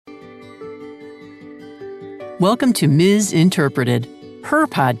Welcome to Ms. Interpreted, her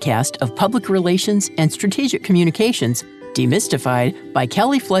podcast of public relations and strategic communications, demystified by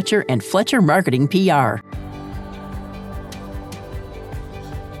Kelly Fletcher and Fletcher Marketing PR.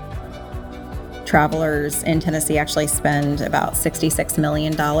 Travelers in Tennessee actually spend about $66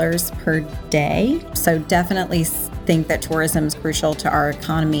 million per day. So definitely think that tourism is crucial to our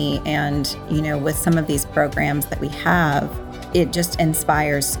economy. And, with some of these programs that we have, it just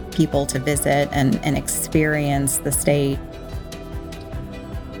inspires people to visit and experience the state.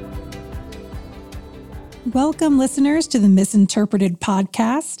 Welcome, listeners, to the Misinterpreted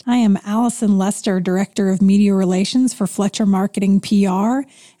podcast. I am Allison Lester, Director of Media Relations for Fletcher Marketing PR,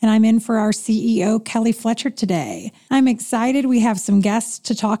 and I'm in for our CEO, Kelly Fletcher, today. I'm excited we have some guests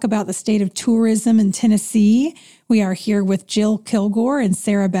to talk about the state of tourism in Tennessee. We are here with Jill Kilgore and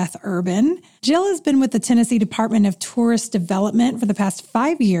Sarah Beth Urban. Jill has been with the Tennessee Department of Tourist Development for the past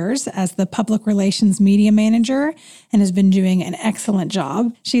 5 years as the Public Relations Media Manager and has been doing an excellent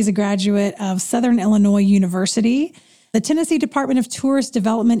job. She's a graduate of Southern Illinois University. The Tennessee Department of Tourist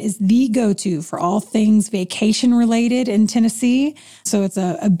Development is the go-to for all things vacation-related in Tennessee, so it's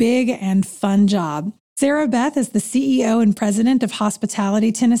a big and fun job. Sarah Beth is the CEO and President of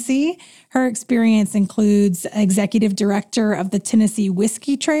Hospitality Tennessee. Her experience includes Executive Director of the Tennessee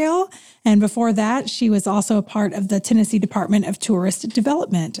Whiskey Trail, and before that, she was also a part of the Tennessee Department of Tourist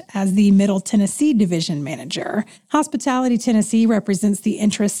Development as the Middle Tennessee Division Manager. Hospitality Tennessee represents the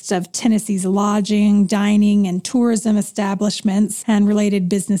interests of Tennessee's lodging, dining, and tourism establishments and related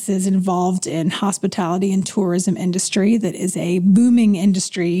businesses involved in hospitality and tourism industry that is a booming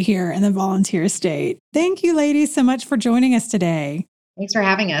industry here in the Volunteer State. Thank you, ladies, so much for joining us today. Thanks for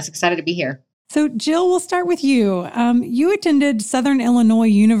having us. Excited to be here. So, Jill, we'll start with you. You attended Southern Illinois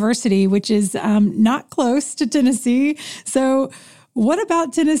University, which is not close to Tennessee. So what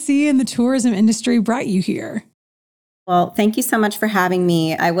about Tennessee and the tourism industry brought you here? Well, thank you so much for having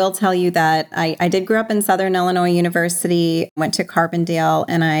me. I will tell you that I did grow up in Southern Illinois University, went to Carbondale,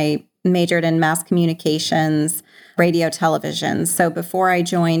 and I majored in mass communications, radio, television. So before I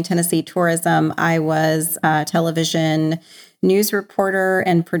joined Tennessee Tourism, I was a television news reporter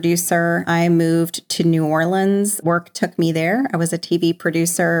and producer. I moved to New Orleans. Work took me there. I was a TV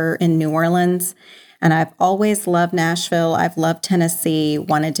producer in New Orleans, and I've always loved Nashville. I've loved Tennessee,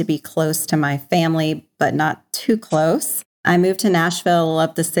 wanted to be close to my family, but not too close. I moved to Nashville,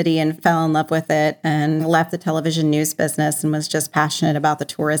 loved the city and fell in love with it, and left the television news business and was just passionate about the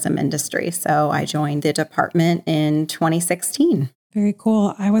tourism industry. So I joined the department in 2016. Very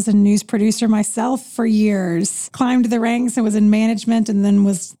cool. I was a news producer myself for years, climbed the ranks and was in management and then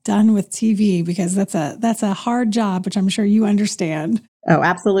was done with TV because that's a hard job, which I'm sure you understand. Oh,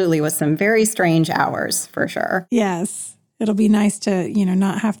 absolutely. With some very strange hours for sure. Yes. It'll be nice to,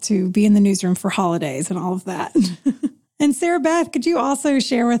 not have to be in the newsroom for holidays and all of that. And Sarah Beth, could you also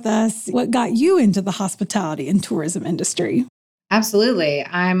share with us what got you into the hospitality and tourism industry? Absolutely.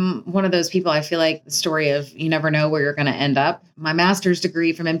 I'm one of those people, I feel like the story of you never know where you're going to end up. My master's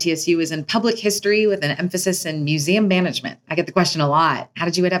degree from MTSU is in public history with an emphasis in museum management. I get the question a lot. How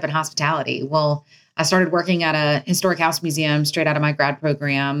did you end up in hospitality? Well, I started working at a historic house museum straight out of my grad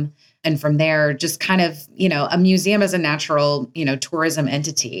program. And from there, just kind of, a museum is a natural, tourism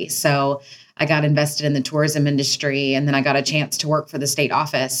entity. So I got invested in the tourism industry, and then I got a chance to work for the state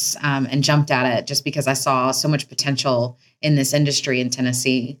office and jumped at it just because I saw so much potential in this industry in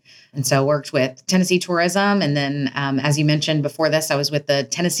Tennessee. And so worked with Tennessee Tourism. And then, as you mentioned before this, I was with the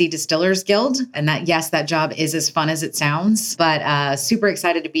Tennessee Distillers Guild. And that job is as fun as it sounds, but super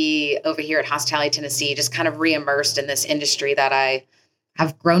excited to be over here at Hospitality Tennessee, just kind of re-immersed in this industry that I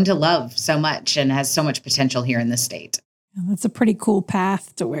have grown to love so much and has so much potential here in this state. That's a pretty cool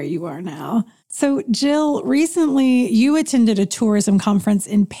path to where you are now. So, Jill, recently you attended a tourism conference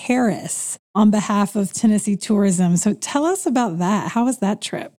in Paris on behalf of Tennessee Tourism. So tell us about that. How was that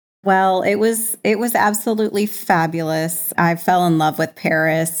trip? Well, it was absolutely fabulous. I fell in love with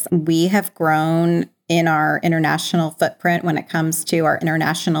Paris. We have grown in our international footprint when it comes to our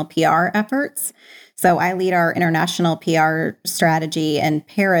international PR efforts. So I lead our international PR strategy, and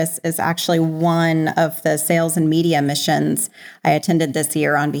Paris is actually one of the sales and media missions I attended this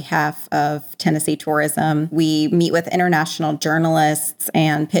year on behalf of Tennessee Tourism. We meet with international journalists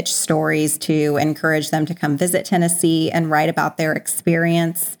and pitch stories to encourage them to come visit Tennessee and write about their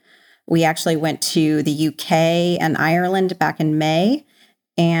experience. We actually went to the UK and Ireland back in May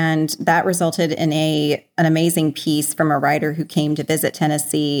And that resulted in an amazing piece from a writer who came to visit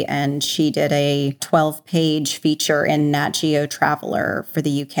Tennessee, and she did a 12-page feature in Nat Geo Traveler for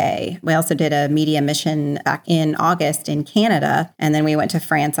the UK. We also did a media mission back in August in Canada, and then we went to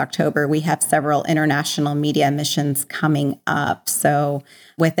France October. We have several international media missions coming up. So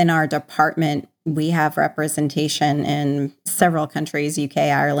within our department, we have representation in several countries, UK,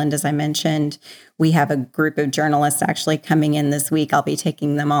 Ireland, as I mentioned. We have a group of journalists actually coming in this week. I'll be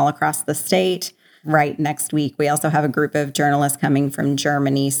taking them all across the state. Right next week, we also have a group of journalists coming from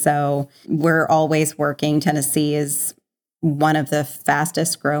Germany. So we're always working. Tennessee is one of the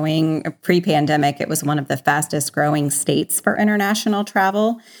fastest growing, pre-pandemic, it was one of the fastest growing states for international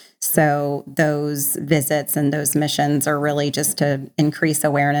travel. So those visits and those missions are really just to increase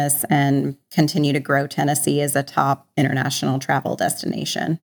awareness and continue to grow Tennessee as a top international travel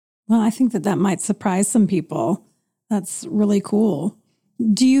destination. Well, I think that might surprise some people. That's really cool.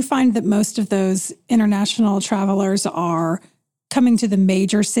 Do you find that most of those international travelers are coming to the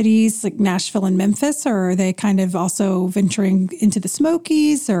major cities like Nashville and Memphis, or are they kind of also venturing into the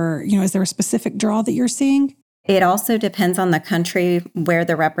Smokies, or, is there a specific draw that you're seeing? It also depends on the country where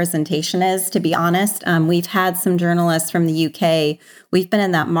the representation is, to be honest. We've had some journalists from the UK. We've been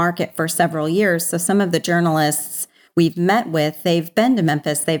in that market for several years. So some of the journalists we've met with, they've been to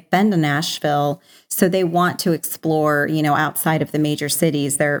Memphis, they've been to Nashville. So they want to explore, outside of the major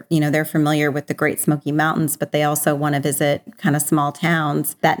cities. They're familiar with the Great Smoky Mountains, but they also want to visit kind of small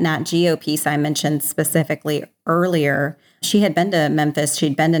towns. That Nat Geo piece I mentioned specifically earlier, she had been to Memphis,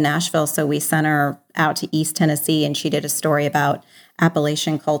 she'd been to Nashville, so we sent her out to East Tennessee, and she did a story about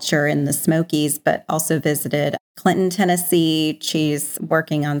Appalachian culture in the Smokies, but also visited Clinton, Tennessee. She's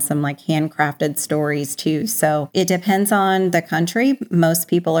working on some handcrafted stories too. So it depends on the country. Most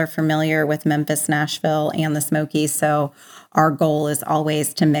people are familiar with Memphis, Nashville, and the Smokies. So our goal is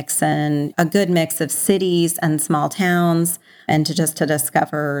always to mix in a good mix of cities and small towns, and to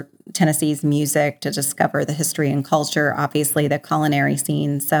discover Tennessee's music, to discover the history and culture, obviously the culinary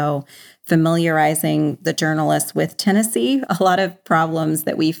scene. So familiarizing the journalists with Tennessee, a lot of problems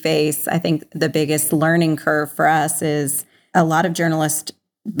that we face. I think the biggest learning curve for us is a lot of journalists,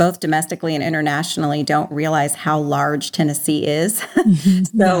 both domestically and internationally, don't realize how large Tennessee is.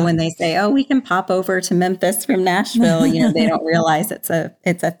 So when they say, we can pop over to Memphis from Nashville, they don't realize it's a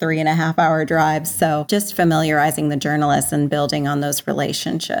 3.5-hour drive. So just familiarizing the journalists and building on those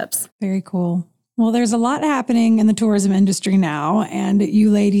relationships. Very cool. Well, there's a lot happening in the tourism industry now, and you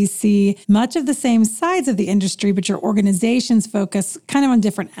ladies see much of the same sides of the industry, but your organizations focus kind of on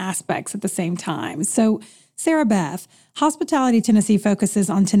different aspects at the same time. So, Sarah Beth, Hospitality Tennessee focuses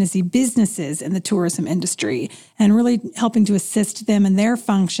on Tennessee businesses in the tourism industry and really helping to assist them in their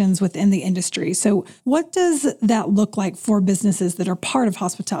functions within the industry. So what does that look like for businesses that are part of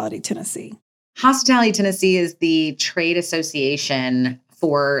Hospitality Tennessee? Hospitality Tennessee is the trade association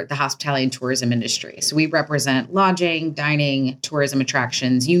for the hospitality and tourism industry. So we represent lodging, dining, tourism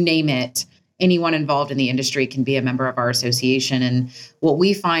attractions, you name it. Anyone involved in the industry can be a member of our association. And what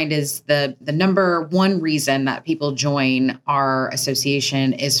we find is the number one reason that people join our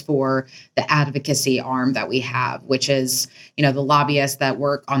association is for the advocacy arm that we have, which is, the lobbyists that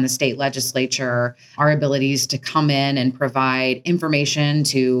work on the state legislature, our abilities to come in and provide information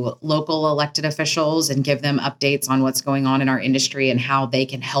to local elected officials and give them updates on what's going on in our industry and how they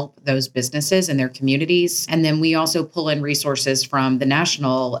can help those businesses in their communities. And then we also pull in resources from the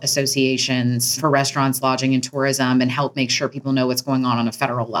national associations for restaurants, lodging, and tourism and help make sure people know what's going on a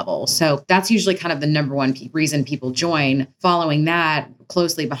federal level. So that's usually kind of the number one reason people join. Following that,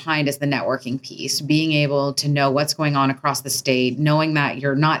 closely behind is the networking piece, being able to know what's going on across the state, knowing that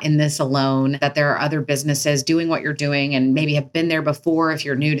you're not in this alone, that there are other businesses doing what you're doing and maybe have been there before if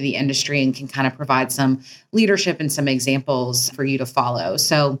you're new to the industry, and can kind of provide some leadership and some examples for you to follow.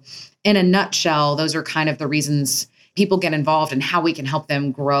 So in a nutshell, those are kind of the reasons people get involved and how we can help them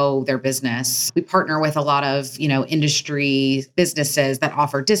grow their business. We partner with a lot of, industry businesses that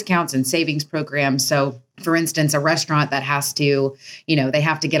offer discounts and savings programs. So for instance, a restaurant that has to, they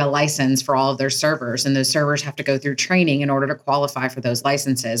have to get a license for all of their servers, and those servers have to go through training in order to qualify for those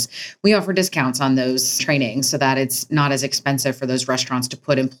licenses. We offer discounts on those trainings so that it's not as expensive for those restaurants to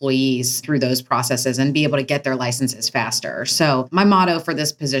put employees through those processes and be able to get their licenses faster. So my motto for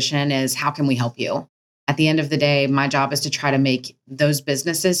this position is, how can we help you? At the end of the day, my job is to try to make those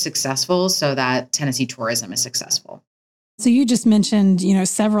businesses successful so that Tennessee tourism is successful. So you just mentioned,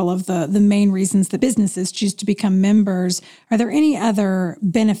 several of the main reasons that businesses choose to become members. Are there any other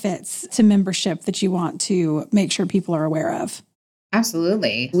benefits to membership that you want to make sure people are aware of?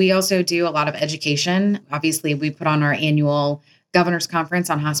 Absolutely. We also do a lot of education. Obviously, we put on our annual Governor's Conference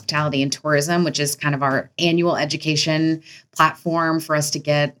on Hospitality and Tourism, which is kind of our annual education platform for us to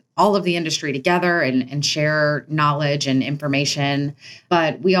get all of the industry together and share knowledge and information.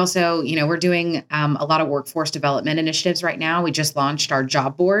 But we also, we're doing a lot of workforce development initiatives right now. We just launched our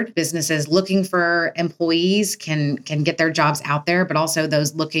job board. Businesses looking for employees can get their jobs out there, but also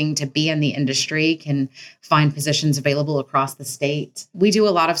those looking to be in the industry can find positions available across the state. We do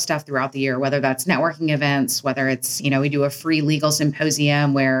a lot of stuff throughout the year, whether that's networking events, whether it's, we do a free legal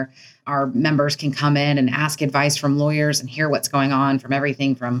symposium where our members can come in and ask advice from lawyers and hear what's going on, from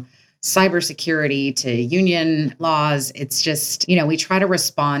everything from cybersecurity to union laws. It's just, we try to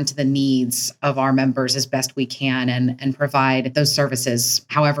respond to the needs of our members as best we can and provide those services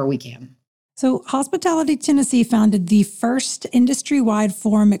however we can. So Hospitality Tennessee founded the first industry-wide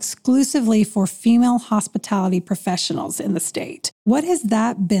forum exclusively for female hospitality professionals in the state. What has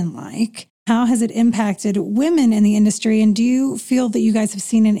that been like? How has it impacted women in the industry? And do you feel that you guys have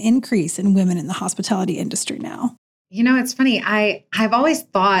seen an increase in women in the hospitality industry now? It's funny. I've always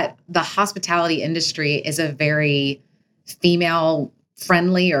thought the hospitality industry is a very female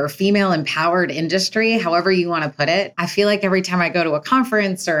friendly or female empowered industry, however you want to put it. I feel like every time I go to a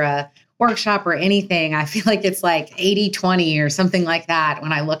conference or a workshop or anything, I feel like it's like 80-20 or something like that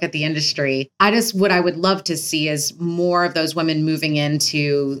when I look at the industry. What I would love to see is more of those women moving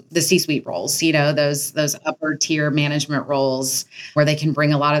into the C-suite roles, those upper tier management roles where they can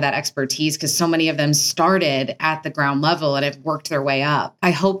bring a lot of that expertise, because so many of them started at the ground level and have worked their way up.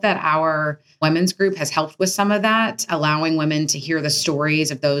 I hope that our women's group has helped with some of that, allowing women to hear the stories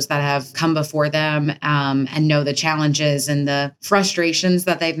of those that have come before them and know the challenges and the frustrations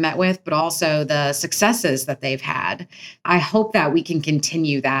that they've met with, but also the successes that they've had. I hope that we can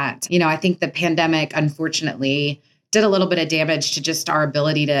continue that. I think the pandemic, unfortunately, did a little bit of damage to just our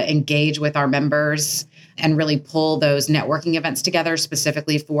ability to engage with our members and really pull those networking events together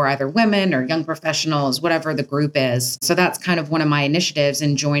specifically for either women or young professionals, whatever the group is. So that's kind of one of my initiatives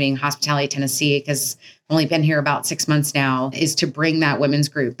in joining Hospitality Tennessee, because I've only been here about 6 months now, is to bring that women's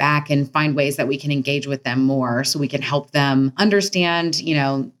group back and find ways that we can engage with them more so we can help them understand,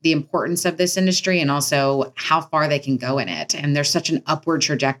 the importance of this industry and also how far they can go in it. And there's such an upward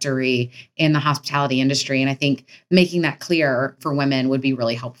trajectory in the hospitality industry. And I think making that clear for women would be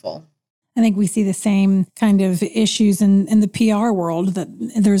really helpful. I think we see the same kind of issues in the PR world, that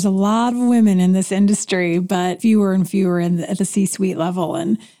there's a lot of women in this industry, but fewer and fewer at the C-suite level.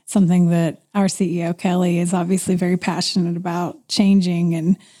 And something that our CEO, Kelly, is obviously very passionate about changing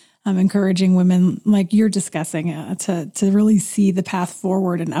and encouraging women like you're discussing to really see the path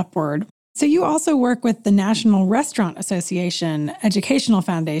forward and upward. So you also work with the National Restaurant Association Educational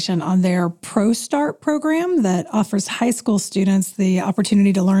Foundation on their ProStart program that offers high school students the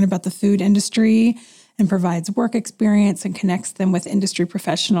opportunity to learn about the food industry and provides work experience and connects them with industry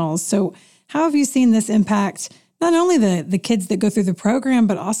professionals. So how have you seen this impact not only the kids that go through the program,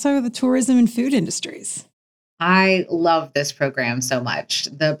 but also the tourism and food industries? I love this program so much.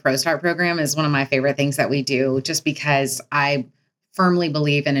 The ProStart program is one of my favorite things that we do, just because I firmly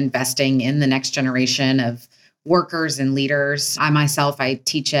believe in investing in the next generation of workers and leaders. I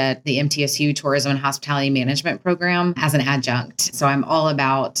teach at the MTSU Tourism and Hospitality Management program as an adjunct. So I'm all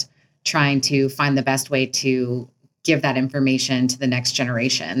about trying to find the best way to give that information to the next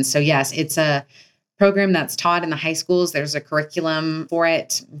generation. So yes, it's a program that's taught in the high schools. There's a curriculum for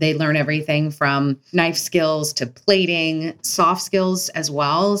it. They learn everything from knife skills to plating, soft skills as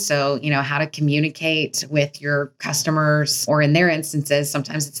well. So, how to communicate with your customers, or in their instances,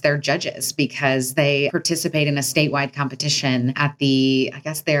 sometimes it's their judges, because they participate in a statewide competition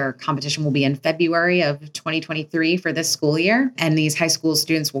their competition will be in February of 2023 for this school year. And these high school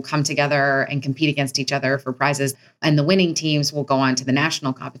students will come together and compete against each other for prizes. And the winning teams will go on to the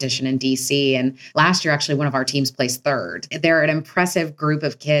national competition in DC. And last year, actually, one of our teams placed third. They're an impressive group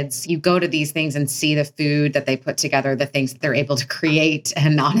of kids. You go to these things and see the food that they put together, the things that they're able to create.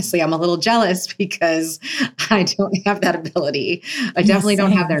 And honestly, I'm a little jealous because I don't have that ability. I definitely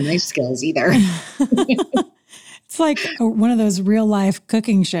don't have their knife skills either. It's like one of those real life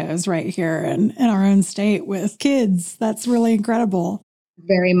cooking shows right here in our own state with kids. That's really incredible.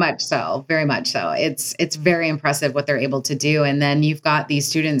 Very much so. Very much so. It's very impressive what they're able to do. And then you've got these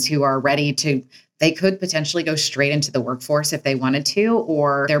students who are ready to, they could potentially go straight into the workforce if they wanted to,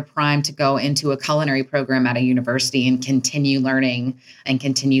 or they're primed to go into a culinary program at a university and continue learning and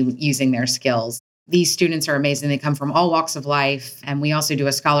continue using their skills. These students are amazing. They come from all walks of life. And we also do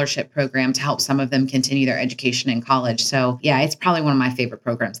a scholarship program to help some of them continue their education in college. So yeah, it's probably one of my favorite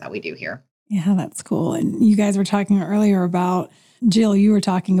programs that we do here. Yeah, that's cool. And you guys were talking earlier about, Jill, you were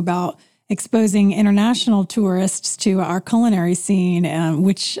talking about exposing international tourists to our culinary scene,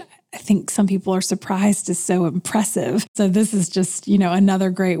 which I think some people are surprised is so impressive. So this is just, another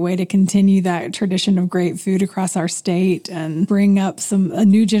great way to continue that tradition of great food across our state and bring up a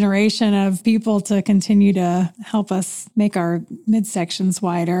new generation of people to continue to help us make our midsections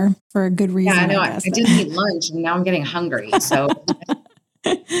wider for a good reason. Yeah, I know. I guess. I didn't eat lunch and now I'm getting hungry. So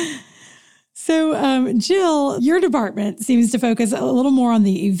So, Jill, your department seems to focus a little more on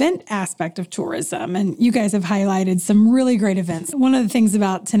the event aspect of tourism, and you guys have highlighted some really great events. One of the things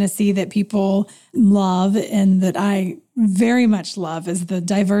about Tennessee that people love and that I very much love is the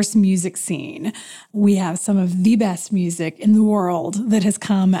diverse music scene. We have some of the best music in the world that has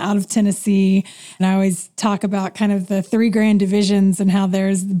come out of Tennessee. And I always talk about kind of the 3 grand divisions and how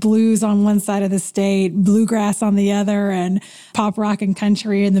there's blues on one side of the state, bluegrass on the other, and pop, rock, and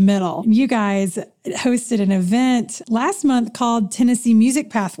country in the middle. You guys hosted an event last month called Tennessee Music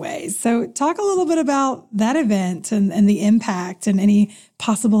Pathways. So talk a little bit about that event and the impact and any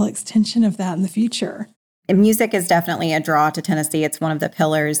possible extension of that in the future. Music is definitely a draw to Tennessee. It's one of the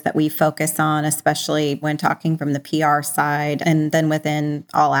pillars that we focus on, especially when talking from the PR side and then within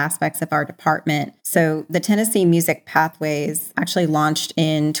all aspects of our department. So the Tennessee Music Pathways actually launched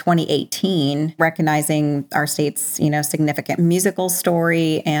in 2018, recognizing our state's, significant musical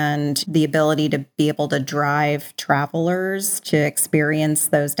story and the ability to be able to drive travelers to experience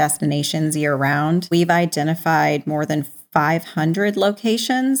those destinations year round. We've identified more than 500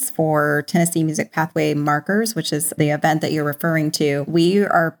 locations for Tennessee Music Pathway markers, which is the event that you're referring to. We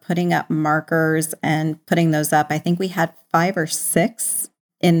are putting up markers and putting those up. I think we had 5 or 6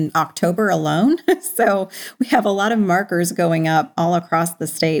 in October alone. So we have a lot of markers going up all across the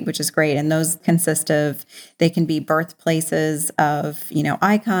state, which is great. And those consist of, they can be birthplaces of,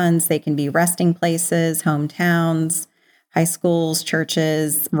 icons. They can be resting places, hometowns, high schools,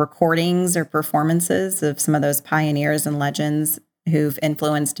 churches, recordings or performances of some of those pioneers and legends who've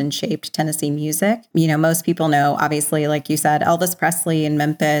influenced and shaped Tennessee music. Most people know, obviously, like you said, Elvis Presley in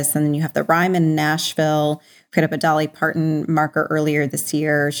Memphis, and then you have the Ryman in Nashville. Put up a Dolly Parton marker earlier this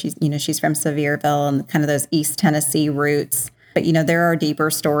year. She's from Sevierville and kind of those East Tennessee roots. But, there are deeper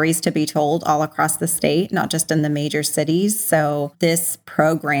stories to be told all across the state, not just in the major cities. So this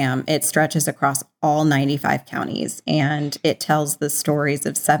program, it stretches across all 95 counties, and it tells the stories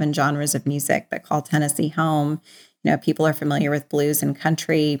of 7 genres of music that call Tennessee home. People are familiar with blues and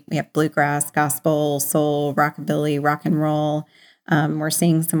country. We have bluegrass, gospel, soul, rockabilly, rock and roll. We're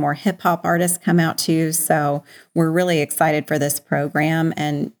seeing some more hip hop artists come out too. So we're really excited for this program.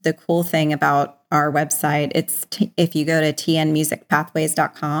 And the cool thing about our website, if you go to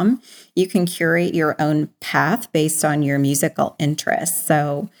tnmusicpathways.com, you can curate your own path based on your musical interests.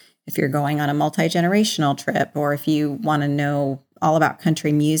 So if you're going on a multi-generational trip, or if you want to know all about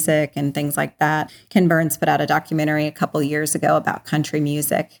country music and things like that. Ken Burns put out a documentary a couple years ago about country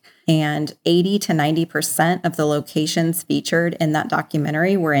music, and 80 to 90% of the locations featured in that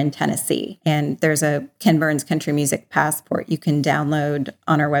documentary were in Tennessee. And there's a Ken Burns Country Music Passport you can download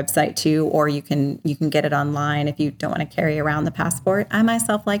on our website too, or you can get it online if you don't want to carry around the passport. I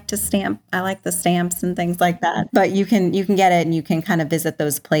myself like to stamp. I like the stamps and things like that. But you can get it, and you can kind of visit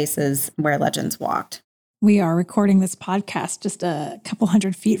those places where legends walked. We are recording this podcast just a couple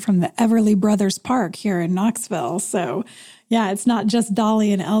hundred feet from the Everly Brothers Park here in Knoxville. So yeah, it's not just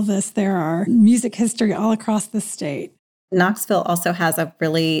Dolly and Elvis. There are music history all across the state. Knoxville also has a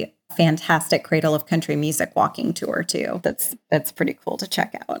really fantastic Cradle of Country Music walking tour too. That's pretty cool to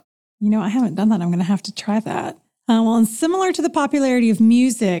check out. I haven't done that. I'm going to have to try that. Well, and similar to the popularity of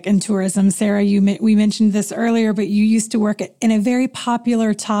music and tourism, Sarah, we mentioned this earlier, but you used to work in a very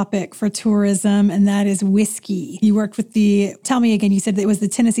popular topic for tourism, and that is whiskey. You worked with tell me again, you said it was the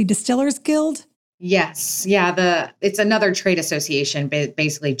Tennessee Distillers Guild? Yes. Yeah. It's another trade association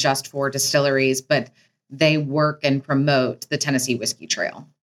basically just for distilleries, but they work and promote the Tennessee Whiskey Trail.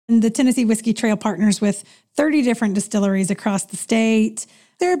 And the Tennessee Whiskey Trail partners with 30 different distilleries across the state.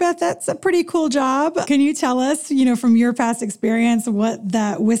 Sarah Beth, that's a pretty cool job. Can you tell us, from your past experience, what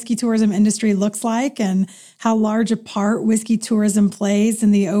that whiskey tourism industry looks like and how large a part whiskey tourism plays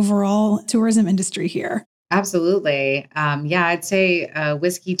in the overall tourism industry here? Absolutely. I'd say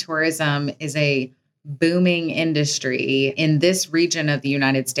whiskey tourism is a booming industry in this region of the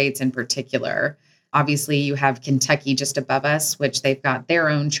United States in particular. Obviously, you have Kentucky just above us, which they've got their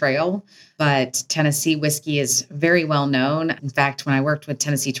own trail, but Tennessee whiskey is very well known. In fact, when I worked with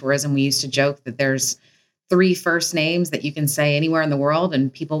Tennessee Tourism, we used to joke that there's 3 first names that you can say anywhere in the world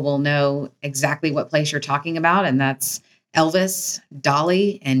and people will know exactly what place you're talking about. And that's Elvis,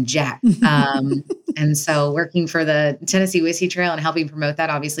 Dolly, and Jack. And so working for the Tennessee Whiskey Trail and helping promote that,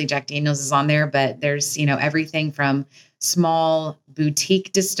 obviously Jack Daniel's is on there, but there's, everything from small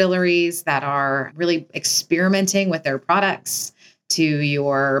boutique distilleries that are really experimenting with their products to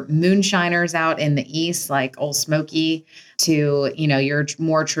your moonshiners out in the East, like Old Smoky, to, your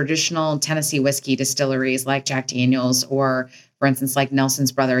more traditional Tennessee whiskey distilleries like Jack Daniel's, or for instance, like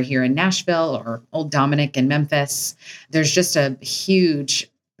Nelson's Brother here in Nashville, or Old Dominick in Memphis. There's just a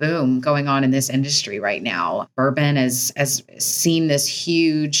huge boom going on in this industry right now. Bourbon has seen this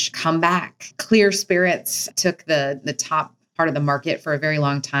huge comeback. Clear spirits took the top part of the market for a very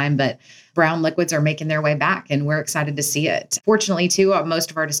long time, but brown liquids are making their way back, and we're excited to see it. Fortunately, too, most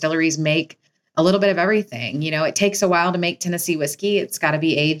of our distilleries make a little bit of everything. It takes a while to make Tennessee whiskey. It's got to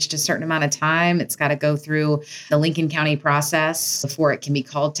be aged a certain amount of time. It's got to go through the Lincoln County process before it can be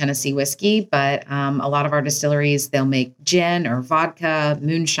called Tennessee whiskey. But a lot of our distilleries, they'll make gin or vodka,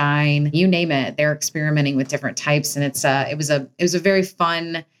 moonshine, you name it. They're experimenting with different types, and it was a very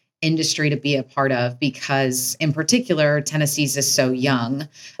fun industry to be a part of, because in particular, Tennessee's is so young.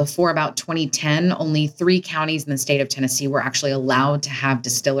 Before about 2010, only 3 counties in the state of Tennessee were actually allowed to have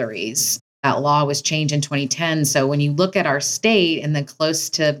distilleries. That law was changed in 2010. So when you look at our state and the close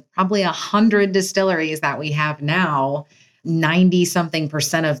to probably 100 distilleries that we have now,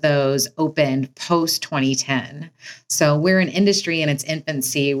 90-something% of those opened post 2010. So we're an industry in its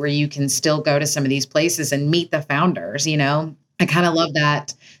infancy where you can still go to some of these places and meet the founders. I kind of love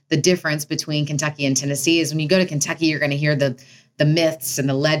that. The difference between Kentucky and Tennessee is when you go to Kentucky, you're going to hear the myths and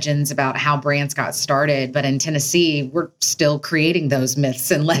the legends about how brands got started. But in Tennessee, we're still creating those myths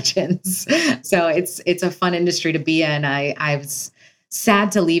and legends. So it's a fun industry to be in. I was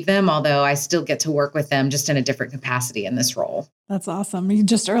sad to leave them, although I still get to work with them just in a different capacity in this role. That's awesome.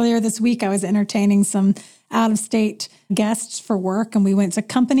 Just earlier this week, I was entertaining some out-of-state guests for work, and we went to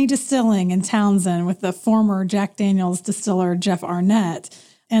Company Distilling in Townsend with the former Jack Daniel's distiller, Jeff Arnett.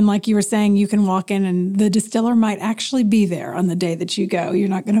 And like you were saying, you can walk in and the distiller might actually be there on the day that you go. You're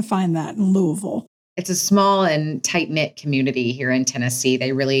not going to find that in Louisville. It's a small and tight-knit community here in Tennessee.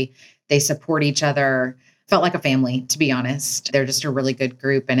 They support each other. Felt like a family, to be honest. They're just a really good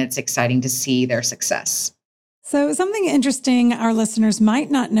group, and it's exciting to see their success. So something interesting our listeners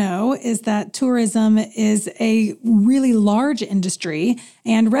might not know is that tourism is a really large industry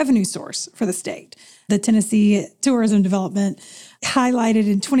and revenue source for the state. The Tennessee Tourism Development highlighted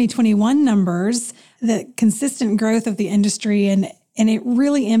in 2021 numbers the consistent growth of the industry, and it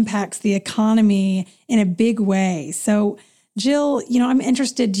really impacts the economy in a big way. So Jill, I'm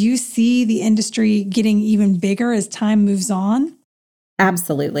interested, do you see the industry getting even bigger as time moves on?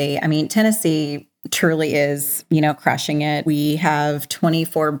 Absolutely. Tennessee truly is, crushing it. We have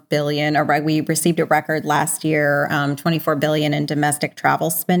 $24 billion, or we received a record last year, $24 billion in domestic travel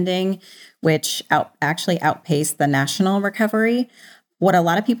spending, which actually outpaced the national recovery. What a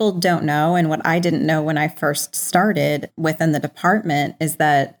lot of people don't know, and what I didn't know when I first started within the department, is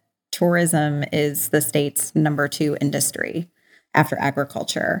that tourism is the state's number 2 industry after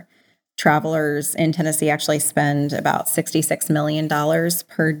agriculture. Travelers in Tennessee actually spend about $66 million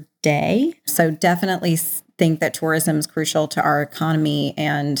per day. So definitely think that tourism is crucial to our economy.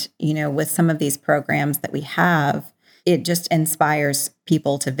 And, with some of these programs that we have, it just inspires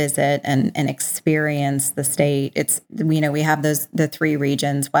people to visit and experience the state. It's, we have the 3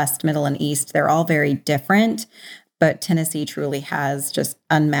 regions, West, Middle, and East. They're all very different, but Tennessee truly has just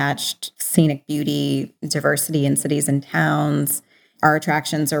unmatched scenic beauty, diversity in cities and towns. Our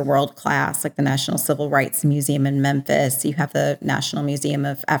attractions are world-class, like the National Civil Rights Museum in Memphis. You have the National Museum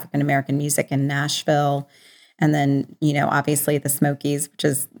of African American Music in Nashville. And then, obviously the Smokies, which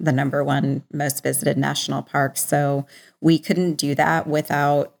is the number 1 most visited national park. So we couldn't do that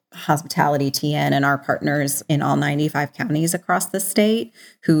without Hospitality TN and our partners in all 95 counties across the state,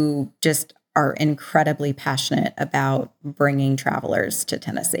 who just are incredibly passionate about bringing travelers to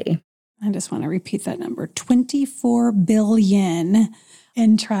Tennessee. I just want to repeat that number, $24 billion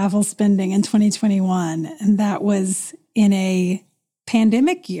in travel spending in 2021. And that was in a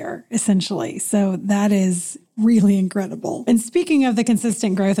pandemic year, essentially. So that is really incredible. And speaking of the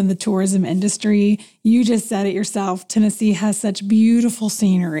consistent growth in the tourism industry, you just said it yourself, Tennessee has such beautiful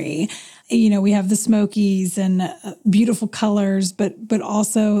scenery. We have the Smokies and beautiful colors, but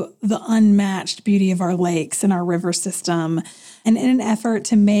also the unmatched beauty of our lakes and our river system. And in an effort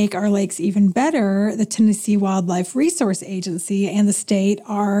to make our lakes even better, the Tennessee Wildlife Resource Agency and the state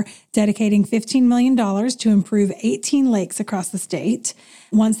are dedicating $15 million to improve 18 lakes across the state.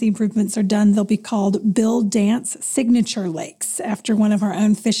 Once the improvements are done, they'll be called Bill Dance Signature Lakes, after one of our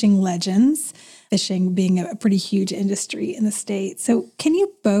own fishing legends. fishing being a pretty huge industry in the state. So can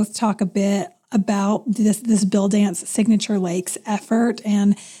you both talk a bit about this Bill Dance Signature Lakes effort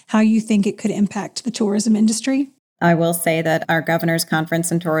and how you think it could impact the tourism industry? I will say that our Governor's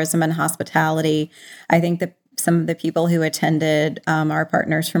Conference in Tourism and Hospitality, I think that some of the people who attended, our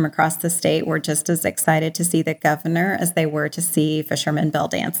partners from across the state, were just as excited to see the governor as they were to see Fisherman Bill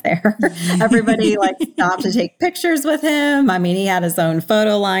Dance there. Everybody stopped to take pictures with him. I mean, he had his own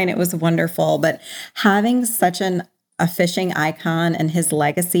photo line. It was wonderful. But having such a fishing icon and his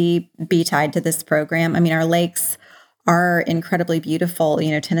legacy be tied to this program, I mean, our lakes are incredibly beautiful.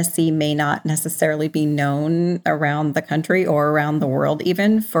 You know, Tennessee may not necessarily be known around the country or around the world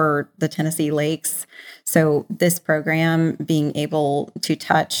even for the Tennessee lakes. So this program being able to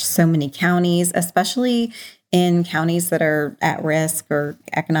touch so many counties, especially in counties that are at risk or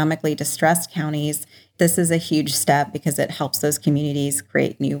economically distressed counties, this is a huge step because it helps those communities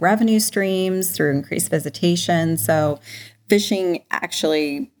create new revenue streams through increased visitation. So fishing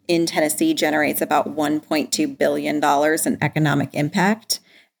actually in Tennessee generates about $1.2 billion in economic impact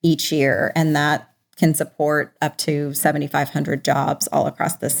each year. And that can support up to 7,500 jobs all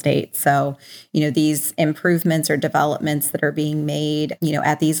across the state. So, you know, these improvements or developments that are being made, you know,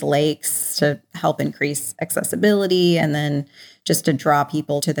 at these lakes to help increase accessibility and then just to draw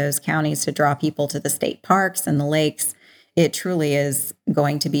people to those counties, to draw people to the state parks and the lakes, it truly is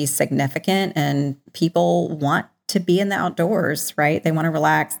going to be significant. And people want to be in the outdoors, right? They want to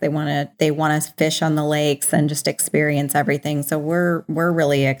relax. They want to fish on the lakes and just experience everything. So we're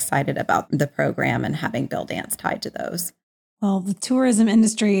really excited about the program and having Bill Dance tied to those. Well, the tourism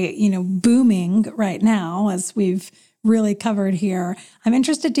industry, you know, booming right now, as we've really covered here. I'm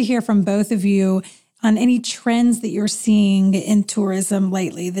interested to hear from both of you on any trends that you're seeing in tourism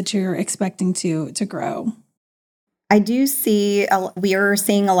lately that you're expecting to grow. I do see, we are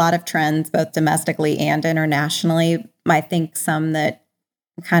seeing a lot of trends, both domestically and internationally. I think some that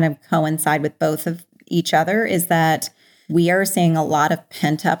kind of coincide with both of each other is that we are seeing a lot of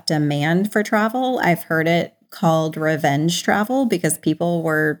pent-up demand for travel. I've heard it called revenge travel because people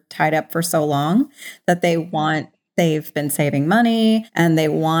were tied up for so long that they've been saving money and they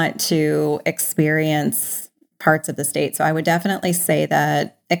want to experience parts of the state. So I would definitely say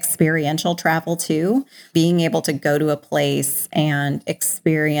that experiential travel too, being able to go to a place and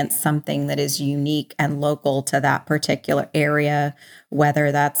experience something that is unique and local to that particular area,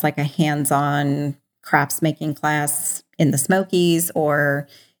 whether that's like a hands-on crafts making class in the Smokies or,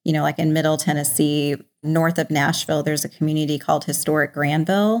 you know, like in Middle Tennessee, north of Nashville, there's a community called Historic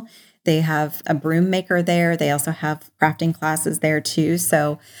Granville. They have a broom maker there. They also have crafting classes there too.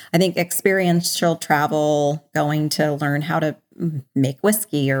 So I think experiential travel, going to learn how to make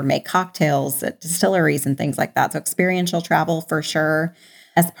whiskey or make cocktails at distilleries and things like that. So experiential travel for sure.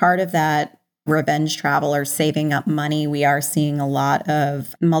 As part of that revenge travel or saving up money, we are seeing a lot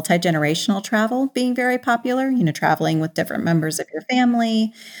of multi-generational travel being very popular, you know, traveling with different members of your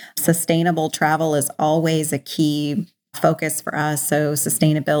family. Sustainable travel is always a key focus for us. So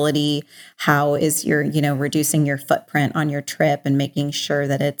sustainability, how is your, you know, reducing your footprint on your trip and making sure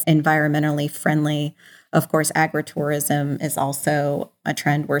that it's environmentally friendly. Of course, agritourism is also a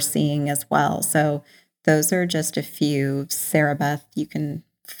trend we're seeing as well. So those are just a few. Sarah Beth, you can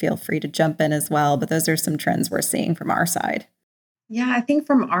feel free to jump in as well, but those are some trends we're seeing from our side. Yeah, I think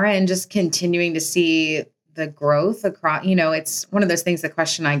from our end, just continuing to see the growth across, you know, it's one of those things, the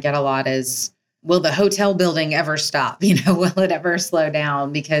question I get a lot is, will the hotel building ever stop? You know, will it ever slow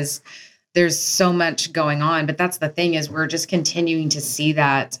down? Because there's so much going on. But that's the thing, is we're just continuing to see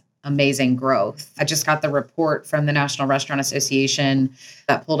that amazing growth. I just got the report from the National Restaurant Association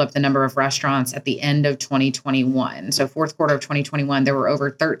that pulled up the number of restaurants at the end of 2021. So fourth quarter of 2021, there were over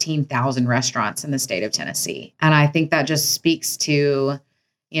 13,000 restaurants in the state of Tennessee. And I think that just speaks to,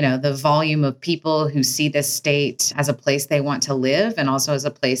 you know, the volume of people who see this state as a place they want to live and also as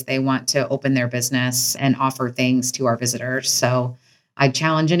a place they want to open their business and offer things to our visitors. So I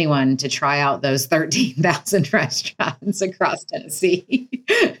challenge anyone to try out those 13,000 restaurants across Tennessee.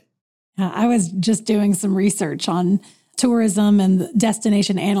 I was just doing some research on tourism, and the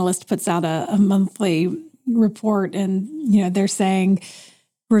Destination Analyst puts out a monthly report, and, you know, they're saying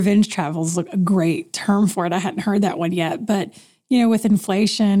revenge travel is a great term for it. I hadn't heard that one yet, but with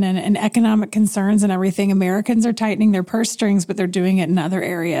inflation and economic concerns and everything, Americans are tightening their purse strings, but they're doing it in other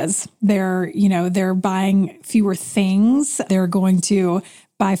areas. They're buying fewer things. They're going to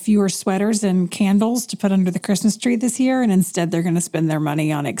buy fewer sweaters and candles to put under the Christmas tree this year. And instead, they're going to spend their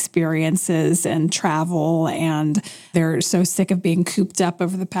money on experiences and travel. And they're so sick of being cooped up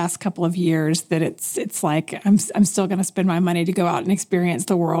over the past couple of years that it's like, I'm still going to spend my money to go out and experience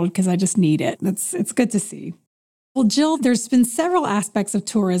the world because I just need it. It's good to see. Well, Jill, there's been several aspects of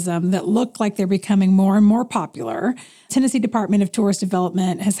tourism that look like they're becoming more and more popular. Tennessee Department of Tourist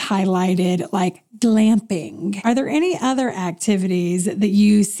Development has highlighted like glamping. Are there any other activities that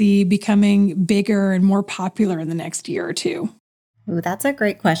you see becoming bigger and more popular in the next year or two? Ooh, that's a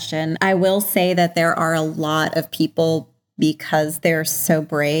great question. I will say that there are a lot of people, because they're so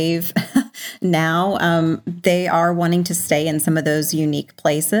brave now, they are wanting to stay in some of those unique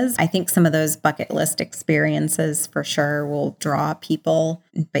places. I think some of those bucket list experiences for sure will draw people.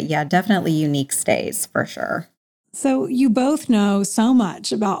 But yeah, definitely unique stays for sure. So you both know so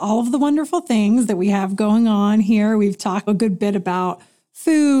much about all of the wonderful things that we have going on here. We've talked a good bit about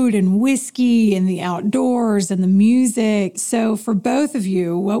food and whiskey and the outdoors and the music. So for both of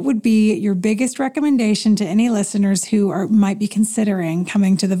you, what would be your biggest recommendation to any listeners who might be considering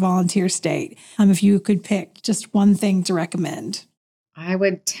coming to the Volunteer State? If you could pick just one thing to recommend. I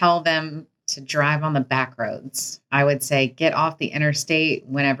would tell them to drive on the back roads. I would say get off the interstate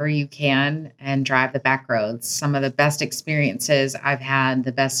whenever you can and drive the back roads. Some of the best experiences I've had,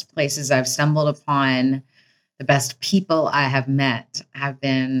 the best places I've stumbled upon, the best people I have met have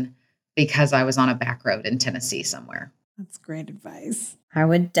been because I was on a back road in Tennessee somewhere. That's great advice. I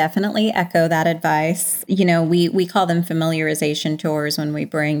would definitely echo that advice. We call them familiarization tours when we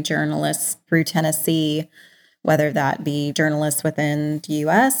bring journalists through Tennessee, whether that be journalists within the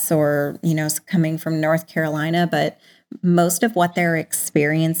U.S. or, coming from North Carolina. But most of what they're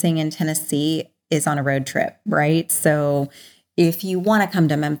experiencing in Tennessee is on a road trip, right? So if you want to come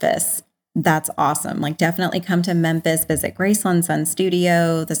to Memphis, that's awesome. Like, definitely come to Memphis, visit Graceland Sun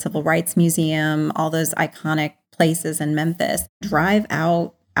Studio, the Civil Rights Museum, all those iconic places in Memphis. Drive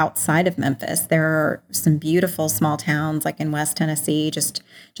outside of Memphis. There are some beautiful small towns like in West Tennessee. Just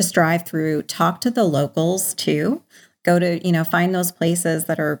drive through, talk to the locals too. Go to, find those places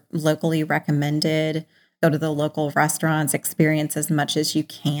that are locally recommended. Go to the local restaurants, experience as much as you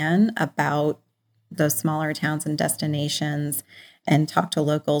can about those smaller towns and destinations, and talk to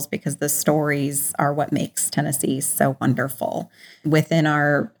locals, because the stories are what makes Tennessee so wonderful. Within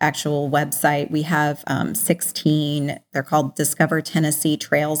our actual website, we have 16, they're called Discover Tennessee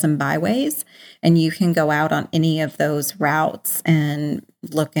Trails and Byways, and you can go out on any of those routes and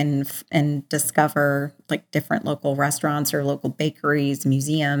look and discover like different local restaurants or local bakeries,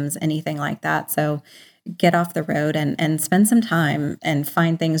 museums, anything like that. So get off the road and spend some time and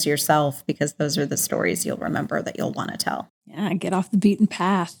find things yourself, because those are the stories you'll remember that you'll want to tell. Yeah, get off the beaten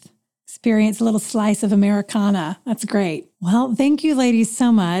path. Experience a little slice of Americana. That's great. Well, thank you, ladies,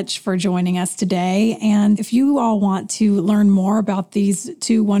 so much for joining us today. And if you all want to learn more about these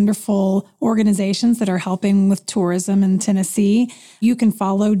two wonderful organizations that are helping with tourism in Tennessee, you can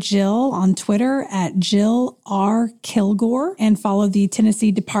follow Jill on Twitter at Jill R. Kilgore, and follow the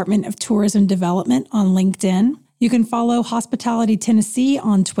Tennessee Department of Tourism Development on LinkedIn. You can follow Hospitality Tennessee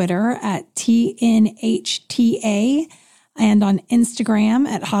on Twitter at TNHTA, and on Instagram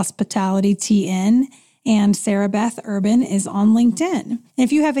at HospitalityTN, and Sarah Beth Urban is on LinkedIn.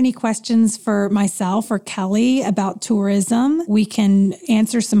 If you have any questions for myself or Kelly about tourism, we can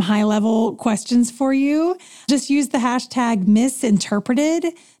answer some high-level questions for you. Just use the hashtag Misinterpreted.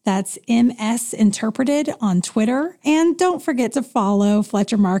 That's MSInterpreted on Twitter. And don't forget to follow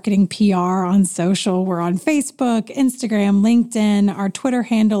Fletcher Marketing PR on social. We're on Facebook, Instagram, LinkedIn. Our Twitter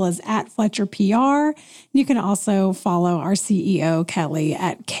handle is @FletcherPR. You can also follow our CEO, Kelly,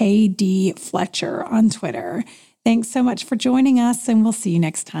 at KD Fletcher on Twitter. Thanks so much for joining us, and we'll see you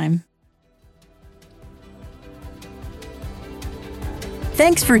next time.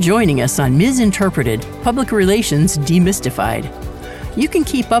 Thanks for joining us on Misinterpreted, Public Relations Demystified. You can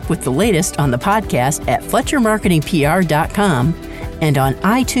keep up with the latest on the podcast at FletcherMarketingPR.com and on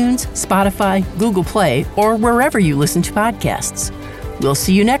iTunes, Spotify, Google Play, or wherever you listen to podcasts. We'll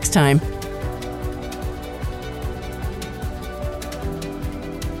see you next time.